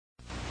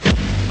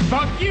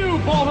Fuck you,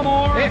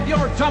 Baltimore! If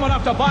you're dumb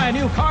enough to buy a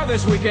new car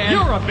this weekend,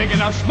 You're a big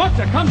enough schmuck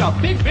to come to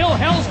Big Bill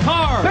Hell's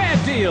Cars!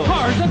 bad deal.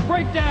 Cars that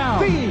break down!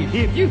 Thief.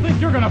 If you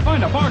think you're gonna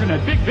find a bargain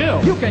at Big Bill,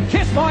 You can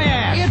kiss my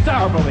ass. it's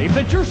our belief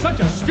that you're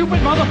such a stupid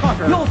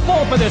motherfucker! You'll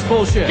fall for this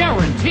bullshit.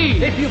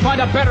 Guaranteed! If you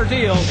find a better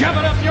deal, Shove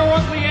it up your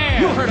ugly ass!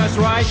 you heard us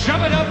right.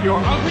 Shove it up your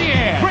ugly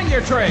ass! Bring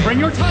your tray. Bring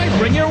your title!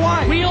 Bring your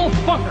wife. We'll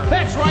fuck her!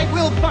 That's right,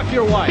 we'll fuck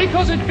your wife.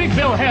 Because at Big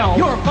Bill Hell,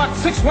 You're fucked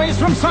 6 ways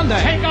from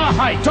Sunday. take a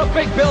hike To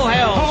Big Bill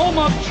Hell. home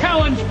of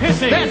challenge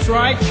pissing! That's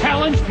right.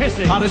 Challenge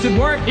pissing! How does it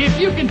work? If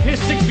you can piss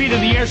 6 feet in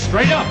the air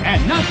straight up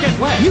and not get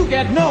wet, You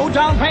get no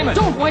down payment.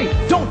 don't wait!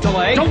 Don't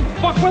delay. Don't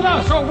fuck with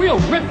us or we'll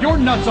rip your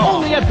nuts off!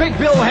 Only at Big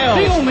Bill Hell.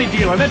 The only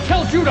dealer that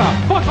tells you to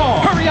fuck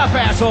off! Hurry up,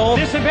 asshole.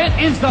 This event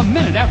ends the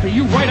minute after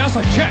you write us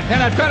a check.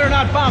 And it better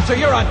not bounce or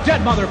you're a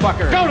dead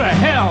motherfucker. Go to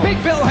hell!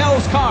 Big Bill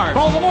Hell's Cars.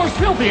 Baltimore's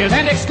filthiest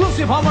And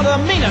exclusive home of the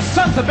meanest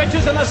sons of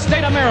bitches in the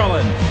state of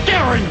Maryland.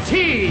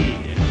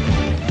 guaranteed!